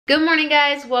Good morning,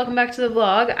 guys. Welcome back to the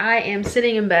vlog. I am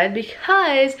sitting in bed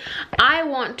because I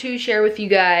want to share with you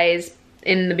guys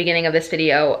in the beginning of this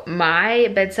video my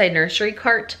bedside nursery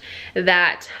cart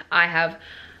that I have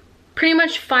pretty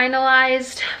much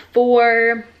finalized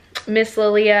for Miss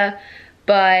Lilia,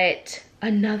 but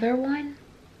another one?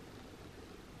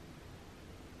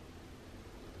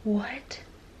 What?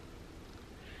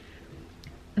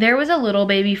 There was a little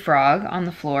baby frog on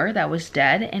the floor that was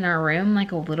dead in our room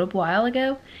like a little while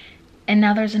ago, and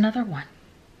now there's another one.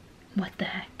 What the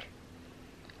heck?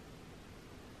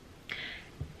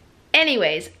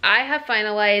 Anyways, I have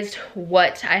finalized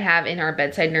what I have in our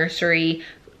bedside nursery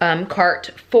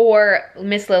cart for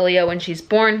Miss Lilia when she's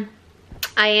born.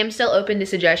 I am still open to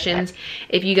suggestions.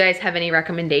 If you guys have any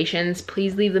recommendations,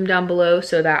 please leave them down below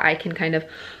so that I can kind of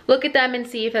look at them and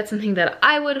see if that's something that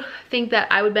I would think that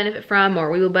I would benefit from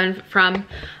or we will benefit from.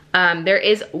 There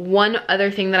is one other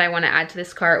thing that I want to add to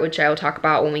this cart, which I will talk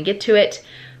about when we get to it.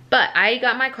 But I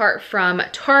got my cart from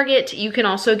Target. You can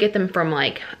also get them from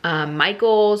like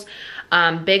Michael's.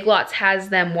 Big Lots has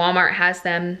them, Walmart has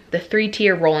them, the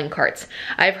 3-tier rolling carts.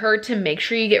 I've heard to make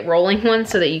sure you get rolling ones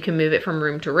so that you can move it from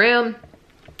room to room.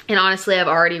 And honestly, I've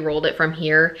already rolled it from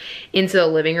here into the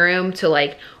living room to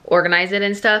like organize it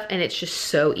and stuff. And it's just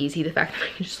so easy. The fact that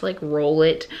I can just like roll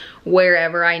it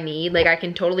wherever I need. Like I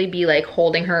can totally be like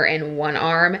holding her in one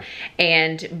arm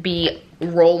and be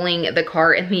rolling the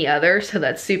cart in the other. So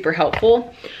that's super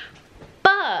helpful.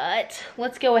 But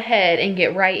let's go ahead and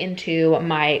get right into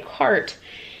my cart.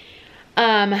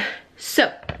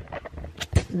 So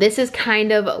this is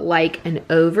kind of like an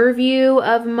overview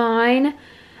of mine.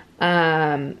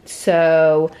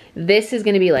 So this is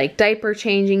going to be like diaper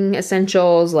changing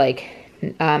essentials, like,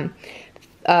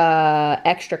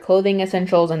 extra clothing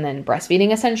essentials, and then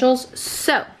breastfeeding essentials.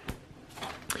 So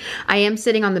I am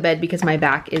sitting on the bed because my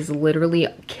back is literally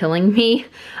killing me.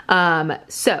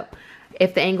 So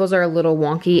if the angles are a little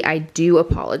wonky, I do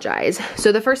apologize.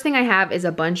 So the first thing I have is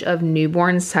a bunch of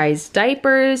newborn sized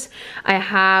diapers. I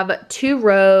have 2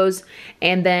 rows,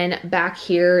 and then back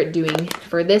here doing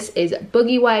for this is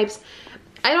boogie wipes.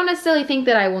 I don't necessarily think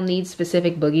that I will need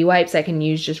specific boogie wipes. I can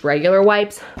use just regular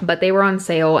wipes, but they were on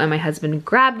sale and my husband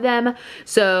grabbed them.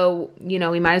 So, you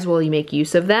know, we might as well make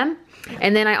use of them.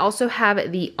 And then I also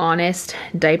have the Honest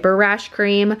diaper rash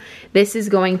cream. This is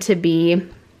going to be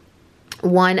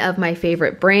one of my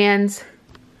favorite brands.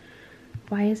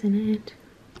 Why isn't it?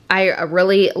 I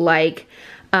really like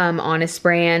Honest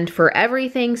brand for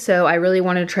everything, so I really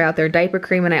wanted to try out their diaper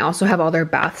cream, and I also have all their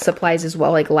bath supplies as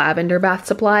well, like lavender bath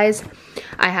supplies.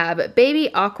 I have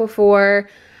Baby Aquaphor,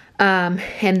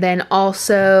 and then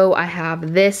also I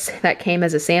have this that came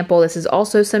as a sample. This is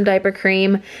also some diaper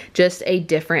cream, just a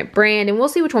different brand, and we'll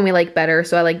see which one we like better,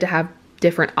 so I like to have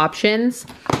different options.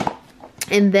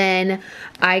 And then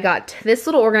I got this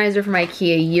little organizer from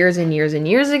IKEA years and years and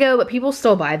years ago, but people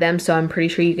still buy them, so I'm pretty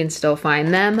sure you can still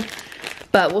find them.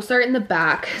 But we'll start in the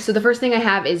back. So the first thing I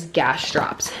have is gas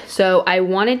drops. So I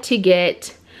wanted to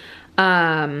get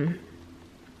gripe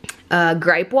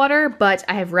water, but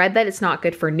I have read that it's not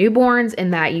good for newborns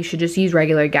and that you should just use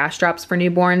regular gas drops for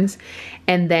newborns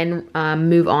and then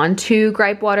move on to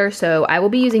gripe water. So I will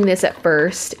be using this at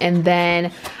first. And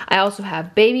then I also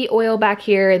have baby oil back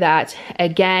here that,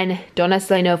 again, don't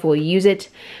necessarily know if we'll use it,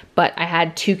 but I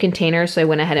had 2 containers, so I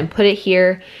went ahead and put it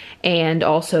here. And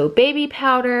also baby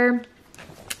powder.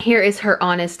 Here is her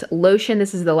Honest lotion.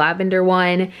 This is the lavender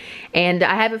one. And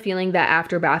I have a feeling that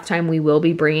after bath time, we will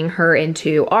be bringing her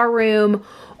into our room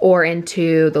or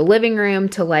into the living room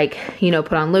to, like, you know,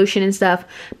 put on lotion and stuff.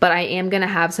 But I am gonna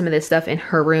have some of this stuff in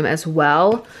her room as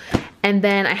well. And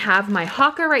then I have my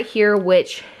Hawker right here,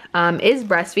 which is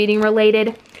breastfeeding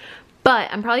related.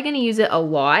 But I'm probably gonna use it a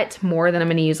lot more than I'm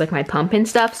gonna use like my pump and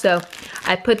stuff. So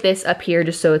I put this up here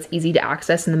just so it's easy to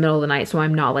access in the middle of the night, so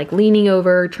I'm not like leaning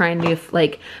over trying to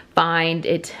like find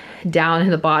it down in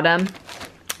the bottom.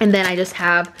 And then I just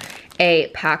have a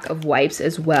pack of wipes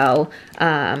as well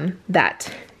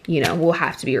that, you know, will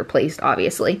have to be replaced,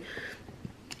 obviously.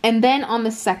 And then on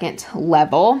the second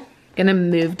level, gonna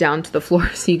move down to the floor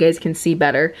so you guys can see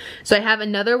better. So I have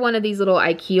another one of these little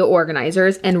IKEA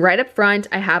organizers, and right up front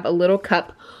I have a little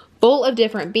cup full of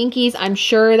different binkies. I'm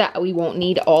sure that we won't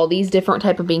need all these different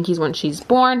type of binkies when she's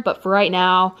born, but for right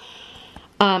now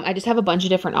I just have a bunch of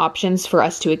different options for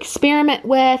us to experiment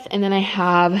with. And then I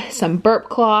have some burp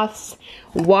cloths,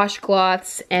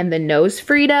 washcloths, and the nose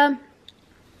Frida.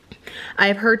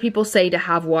 I've heard people say to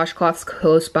have washcloths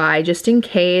close by just in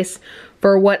case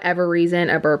for whatever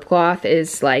reason a burp cloth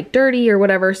is like dirty or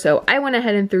whatever. So I went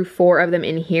ahead and threw 4 of them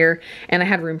in here, and I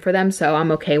had room for them, so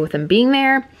I'm okay with them being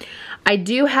there. I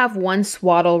do have one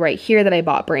swaddle right here that I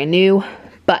bought brand new,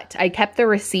 but I kept the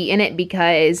receipt in it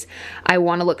because I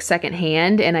want to look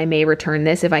secondhand, and I may return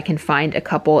this if I can find a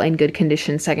couple in good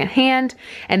condition secondhand.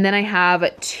 And then I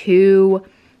have two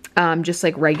just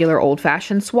like regular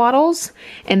old-fashioned swaddles.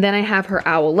 And then I have her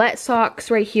owlette socks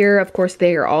right here. Of course,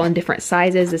 they are all in different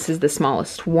sizes. This is the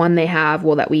smallest one they have,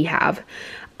 well, that we have.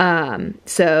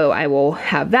 So I will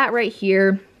have that right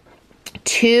here.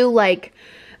 Two like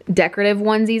decorative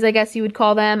onesies, I guess you would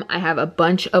call them. I have a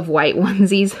bunch of white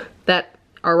onesies that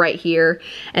are right here.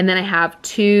 And then I have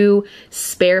two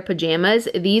spare pajamas.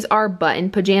 These are button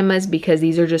pajamas because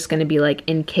these are just going to be like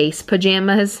in case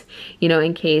pajamas, you know,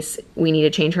 in case we need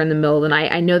to change her in the middle of the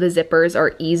night. I know the zippers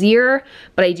are easier,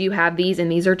 but I do have these,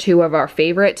 and these are two of our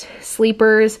favorite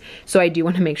sleepers. So I do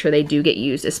want to make sure they do get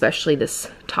used, especially this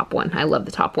top one. I love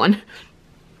the top one.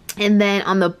 And then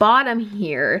on the bottom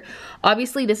here,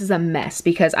 obviously this is a mess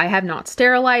because I have not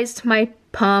sterilized my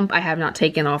pump. I have not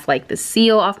taken off like the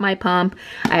seal off my pump.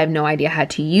 I have no idea how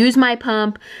to use my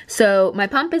pump. So my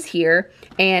pump is here,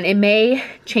 and it may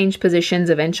change positions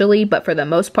eventually, but for the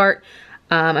most part,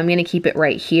 I'm gonna keep it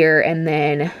right here and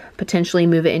then potentially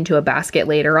move it into a basket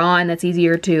later on. That's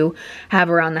easier to have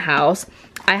around the house.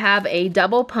 I have a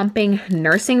double pumping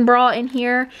nursing bra in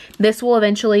here. This will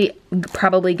eventually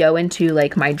probably go into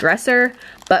like my dresser,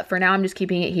 but for now I'm just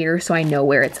keeping it here so I know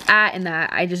where it's at and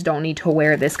that I just don't need to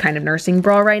wear this kind of nursing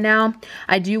bra right now.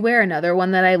 I do wear another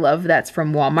one that I love that's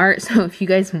from Walmart, so if you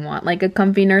guys want like a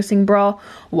comfy nursing bra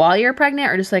while you're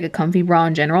pregnant or just like a comfy bra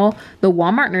in general, the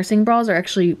Walmart nursing bras are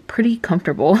actually pretty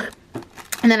comfortable.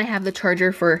 And then I have the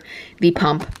charger for the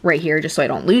pump right here just so I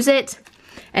don't lose it.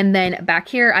 And then back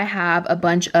here I have a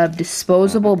bunch of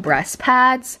disposable breast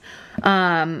pads.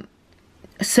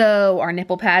 So our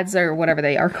nipple pads or whatever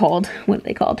they are called. What are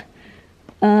they called?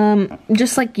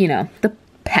 Just like, you know, the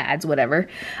pads, whatever.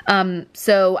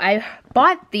 So I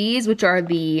bought these, which are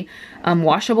the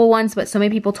washable ones, but so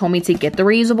many people told me to get the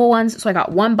reusable ones. So I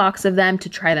got one box of them to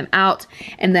try them out.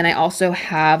 And then I also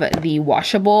have the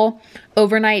washable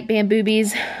overnight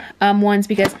Bamboobies ones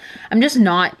because I'm just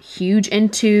not huge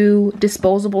into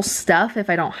disposable stuff if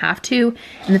I don't have to.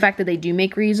 And the fact that they do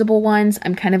make reusable ones,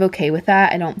 I'm kind of okay with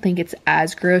that. I don't think it's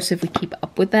as gross if we keep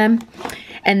up with them.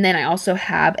 And then I also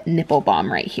have nipple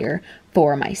balm right here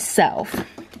for myself.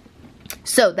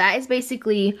 So that is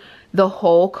basically the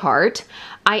whole cart.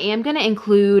 I am going to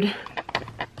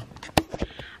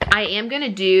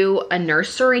do a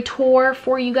nursery tour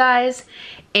for you guys,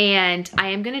 and I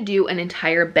am going to do an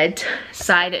entire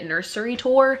bedside nursery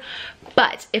tour.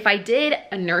 But if I did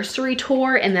a nursery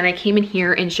tour and then I came in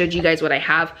here and showed you guys what I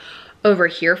have over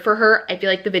here for her, I feel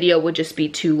like the video would just be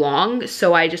too long.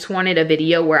 So I just wanted a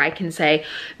video where I can say,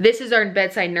 this is our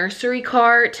bedside nursery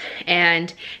cart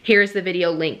and here's the video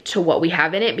linked to what we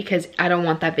have in it, because I don't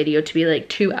want that video to be like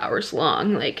 2 hours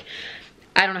long. Like,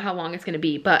 I don't know how long it's gonna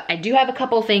be, but I do have a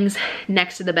couple things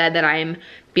next to the bed that I'm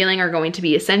feeling are going to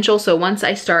be essential. So once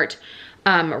I start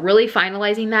really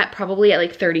finalizing that, probably at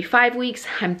like 35 weeks,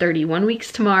 I'm 31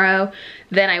 weeks tomorrow,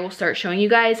 then I will start showing you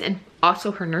guys. And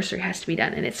also her nursery has to be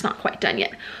done and it's not quite done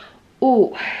yet.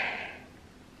 Ooh.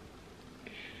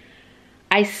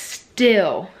 I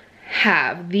still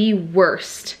have the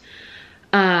worst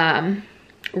round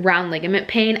ligament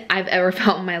pain I've ever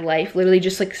felt in my life. Literally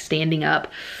just like standing up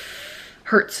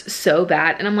hurts so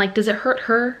bad. And I'm like, does it hurt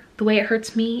her the way it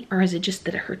hurts me? Or is it just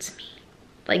that it hurts me?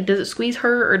 Like, does it squeeze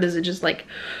her or does it just like,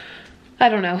 I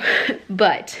don't know.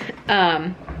 But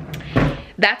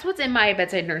that's what's in my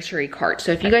bedside nursery cart.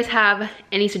 So if you guys have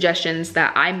any suggestions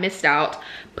that I missed out,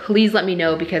 please let me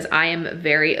know, because I am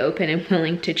very open and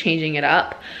willing to changing it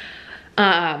up.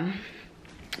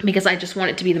 Because I just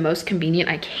want it to be the most convenient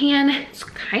I can. It's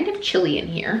kind of chilly in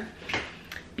here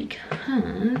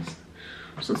because,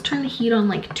 so let's turn the heat on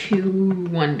like to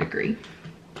 1 degree.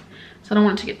 So I don't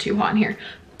want it to get too hot in here.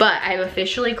 But I've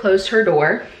officially closed her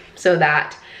door so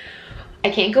that I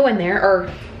can't go in there,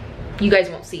 or you guys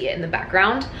won't see it in the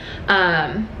background.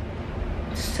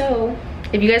 So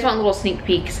if you guys want little sneak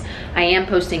peeks, I am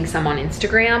posting some on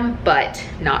Instagram, but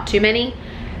not too many.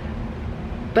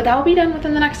 But that will be done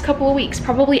within the next couple of weeks,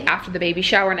 probably after the baby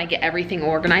shower and I get everything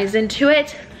organized into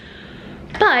it.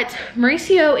 But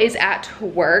Mauricio is at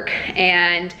work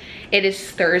and it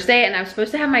is Thursday, and I'm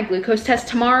supposed to have my glucose test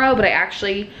tomorrow, but I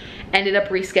actually ended up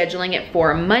rescheduling it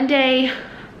for Monday.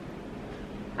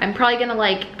 I'm probably gonna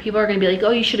like, people are gonna be like,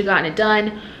 oh, you should have gotten it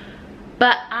done.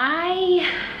 But I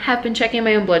have been checking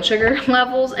my own blood sugar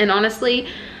levels, and honestly,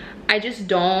 I just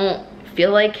don't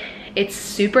feel like it's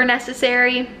super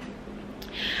necessary.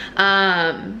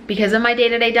 Because of my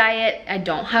day-to-day diet, I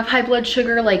don't have high blood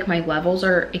sugar. Like, my levels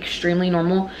are extremely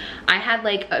normal. I had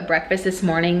like a breakfast this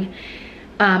morning.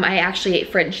 I actually ate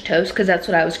French toast because that's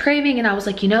what I was craving, and I was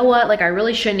like, you know what, like I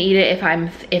really shouldn't eat it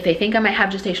if they think I might have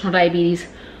gestational diabetes.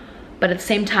 But at the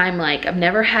same time, like, I've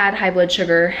never had high blood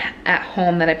sugar at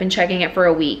home that I've been checking it for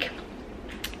a week,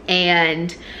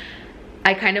 and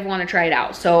I kind of want to try it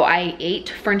out. So I ate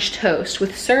French toast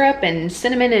with syrup and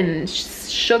cinnamon and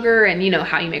sugar, and you know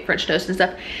how you make French toast and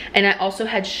stuff. And I also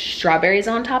had strawberries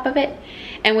on top of it.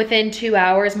 And within 2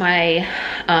 hours, my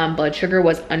blood sugar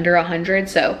was under 100.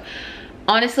 So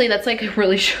honestly, that's like a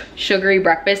really sugary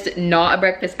breakfast, not a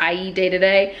breakfast I eat day to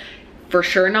day. For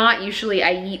sure not. Usually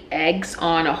I eat eggs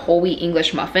on a whole wheat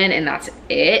English muffin and that's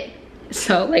it.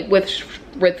 So like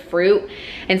with fruit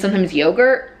and sometimes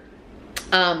yogurt.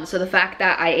 So the fact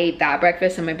that I ate that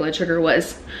breakfast and my blood sugar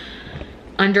was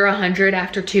under 100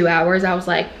 after 2 hours, I was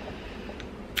like,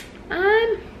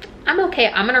 I'm okay.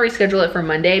 I'm gonna reschedule it for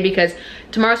Monday because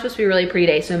tomorrow's supposed to be a really pretty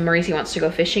day. So Mauricio wants to go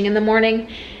fishing in the morning.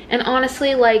 And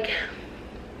honestly, like,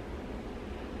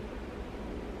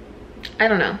 I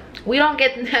don't know. We don't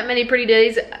get that many pretty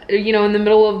days, you know, in the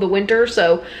middle of the winter.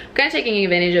 So I'm kind of taking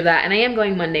advantage of that. And I am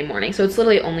going Monday morning. So it's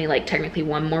literally only like technically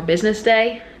one more business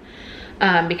day.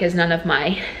 Because none of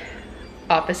my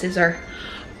offices are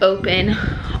open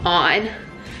on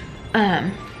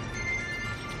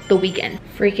the weekend.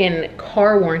 Freaking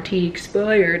car warranty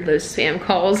expired, those spam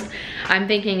calls. I'm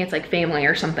thinking it's like family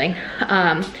or something.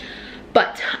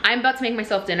 But I'm about to make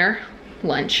myself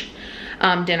lunch.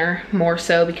 Dinner more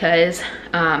so because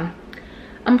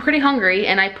I'm pretty hungry,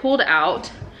 and I pulled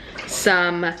out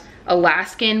some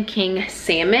Alaskan king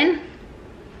salmon.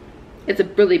 It's a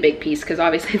really big piece because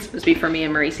obviously it's supposed to be for me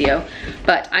and Mauricio,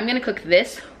 but I'm gonna cook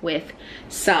this with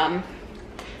some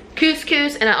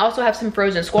couscous, and I also have some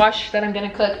frozen squash that I'm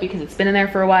gonna cook because it's been in there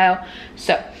for a while.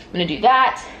 So I'm gonna do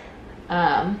that.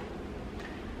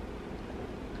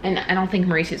 And I don't think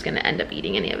Mauricio's gonna end up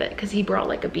eating any of it because he brought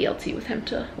like a BLT with him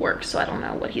to work. So I don't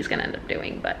know what he's gonna end up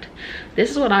doing, but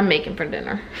this is what I'm making for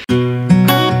dinner.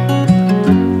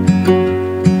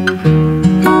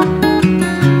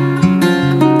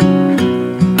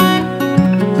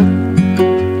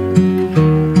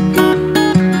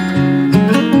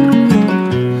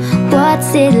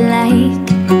 What's it like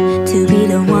to be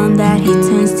the one that he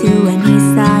turns to when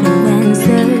he's out of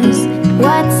answers?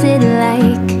 What's it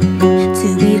like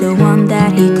to be the one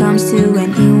that he comes to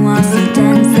when he wants to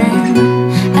dance? And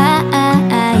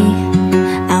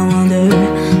I wonder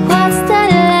what's that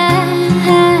like?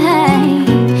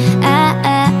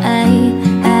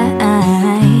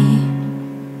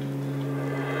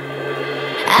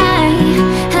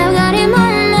 I've got him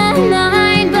on my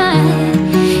mind, but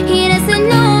he doesn't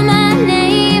know my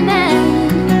name,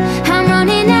 and I'm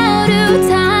running out of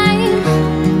time.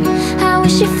 I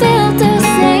wish you felt the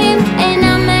same, and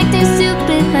I'm acting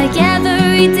stupid like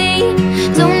every day.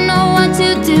 Don't know what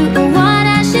to do or what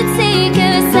I should say,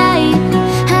 'cause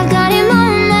I've got him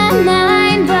on my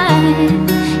mind, but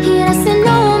he doesn't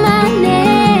know my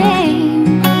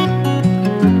name.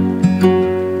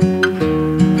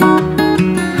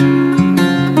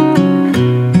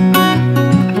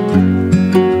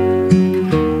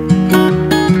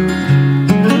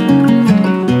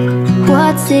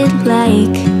 What's it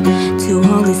like to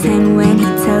hold his hand when he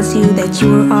tells you that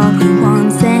you're all he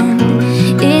wants? And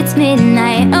it's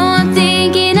midnight, oh, I'm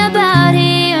thinking about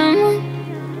him.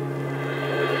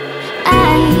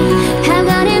 I've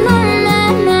got him on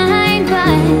my mind,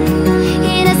 but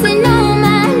he doesn't know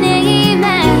my name,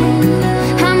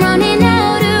 and I'm running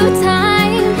out of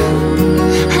time.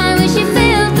 I wish you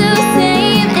felt the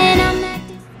same, and I'm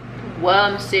acting. Well,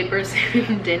 I'm super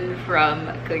zoomed in from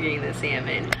cooking the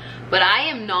salmon, but I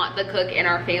am not the cook in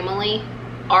our family,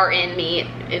 or in me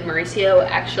and Mauricio.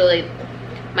 Actually,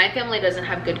 my family doesn't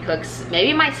have good cooks.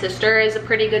 Maybe my sister is a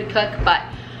pretty good cook, but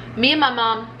me and my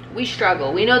mom, we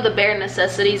struggle. We know the bare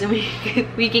necessities and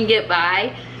we can get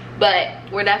by, but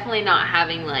we're definitely not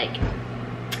having like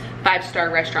 5-star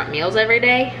restaurant meals every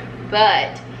day.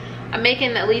 But I'm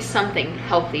making at least something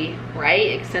healthy,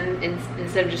 right?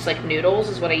 Instead of just like noodles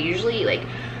is what I usually eat, like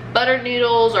buttered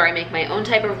noodles, or I make my own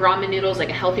type of ramen noodles, like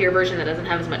a healthier version that doesn't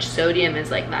have as much sodium as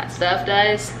like that stuff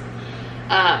does.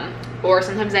 Or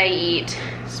sometimes I eat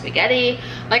spaghetti.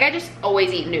 Like, I just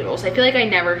always eat noodles. I feel like I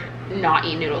never not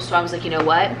eat noodles. So I was like, you know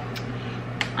what?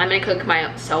 I'm gonna cook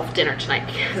myself dinner tonight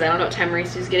because I don't know what time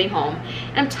Mauricio's getting home.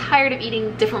 And I'm tired of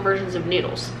eating different versions of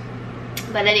noodles.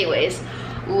 But anyways,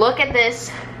 look at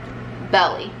this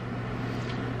belly.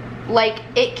 Like,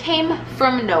 it came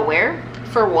from nowhere,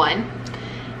 for one.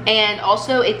 And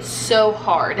also, it's so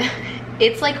hard.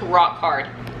 It's like rock hard.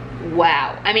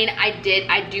 Wow. I mean,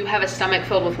 I do have a stomach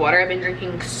filled with water. I've been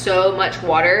drinking so much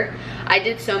water. I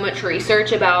did so much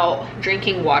research about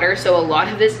drinking water, so a lot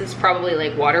of this is probably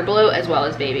like water bloat as well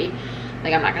as baby.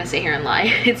 Like, I'm not gonna sit here and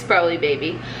lie. It's probably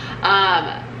baby.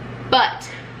 But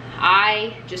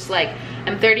I just like,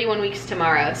 I'm 31 weeks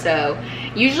tomorrow, so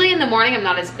usually in the morning I'm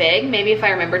not as big. Maybe if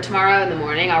I remember tomorrow in the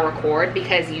morning I'll record,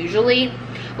 because usually,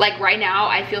 like right now,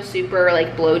 I feel super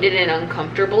like bloated and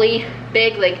uncomfortably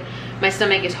big. Like my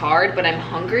stomach is hard, but I'm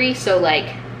hungry, so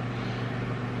like,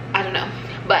 I don't know.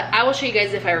 But I will show you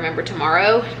guys if I remember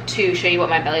tomorrow to show you what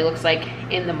my belly looks like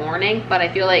in the morning. But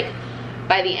I feel like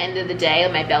by the end of the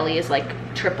day, my belly is like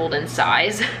tripled in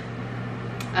size.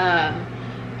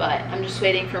 But I'm just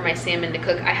waiting for my salmon to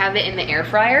cook. I have it in the air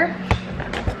fryer.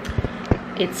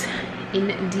 It's in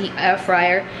the air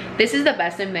fryer. This is the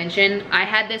best invention. I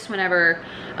had this whenever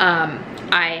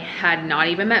I had not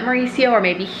even met Mauricio, or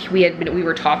maybe we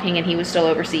were talking and he was still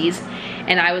overseas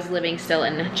and I was living still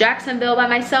in Jacksonville by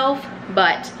myself.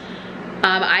 But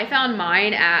I found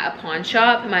mine at a pawn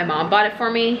shop. My mom bought it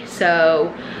for me,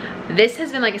 so this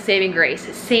has been like a saving grace.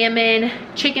 Salmon,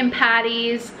 chicken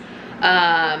patties.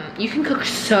 You can cook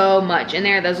so much in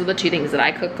there. Those are the two things that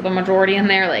I cook the majority in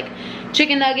there, like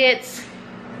chicken nuggets,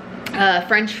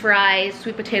 French fries,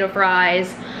 sweet potato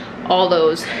fries, all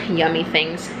those yummy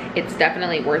things. It's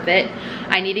definitely worth it.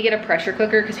 I need to get a pressure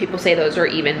cooker because people say those are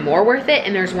even more worth it,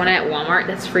 and there's one at Walmart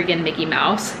that's freaking Mickey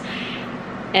Mouse,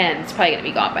 and it's probably gonna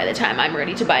be gone by the time I'm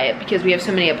ready to buy it because we have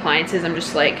so many appliances. I'm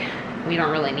just like, we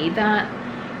don't really need that,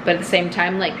 but at the same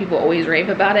time, like, people always rave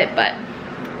about it. But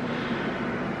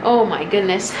oh my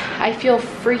goodness, I feel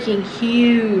freaking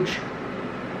huge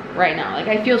right now. Like,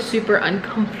 I feel super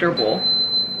uncomfortable.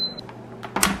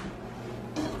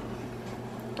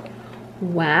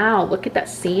 Wow, look at that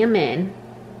salmon.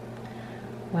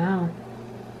 Wow.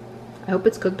 I hope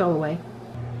it's cooked all the way.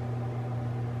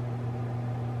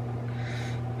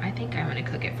 I think I'm gonna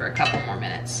cook it for a couple more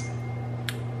minutes.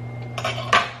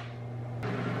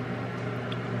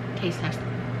 Taste test.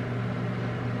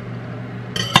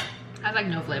 Has like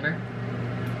no flavor.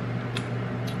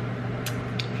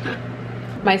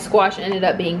 My squash ended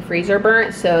up being freezer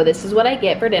burnt, so this is what I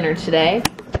get for dinner today.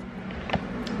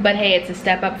 But hey, it's a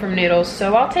step up from noodles,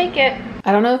 so I'll take it.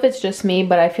 I don't know if it's just me,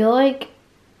 but I feel like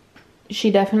she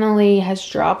definitely has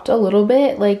dropped a little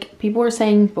bit. Like people were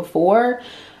saying before,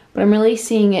 but I'm really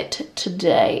seeing it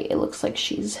today. It looks like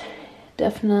she's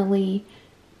definitely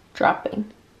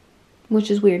dropping,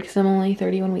 which is weird because I'm only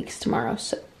 31 weeks tomorrow,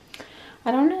 so I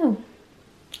don't know.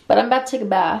 But I'm about to take a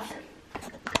bath.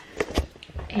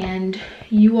 And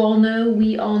you all know,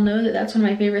 we all know that that's one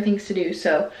of my favorite things to do.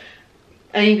 So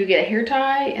I need to get a hair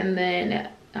tie and then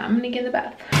I'm gonna get in the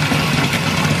bath.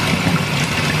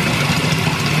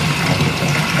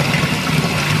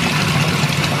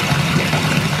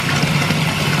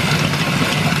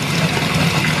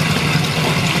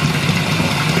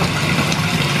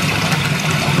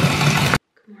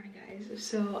 Good morning, guys.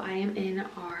 So I am in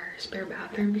our spare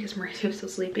bathroom because Mauricio's still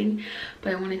sleeping,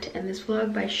 but I wanted to end this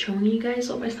vlog by showing you guys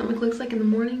what my stomach looks like in the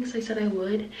morning, because I said I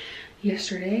would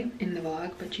yesterday in the vlog,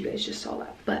 but you guys just saw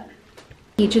that. But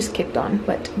he just kicked on.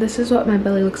 But this is what my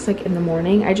belly looks like in the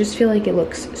morning. I just feel like it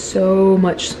looks so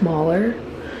much smaller,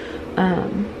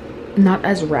 not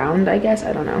as round, I guess,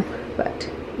 I don't know, but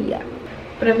yeah.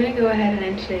 But I'm gonna go ahead and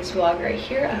end today's vlog right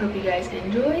here. I hope you guys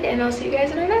enjoyed, and I'll see you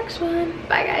guys in our next one.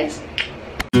 Bye, guys.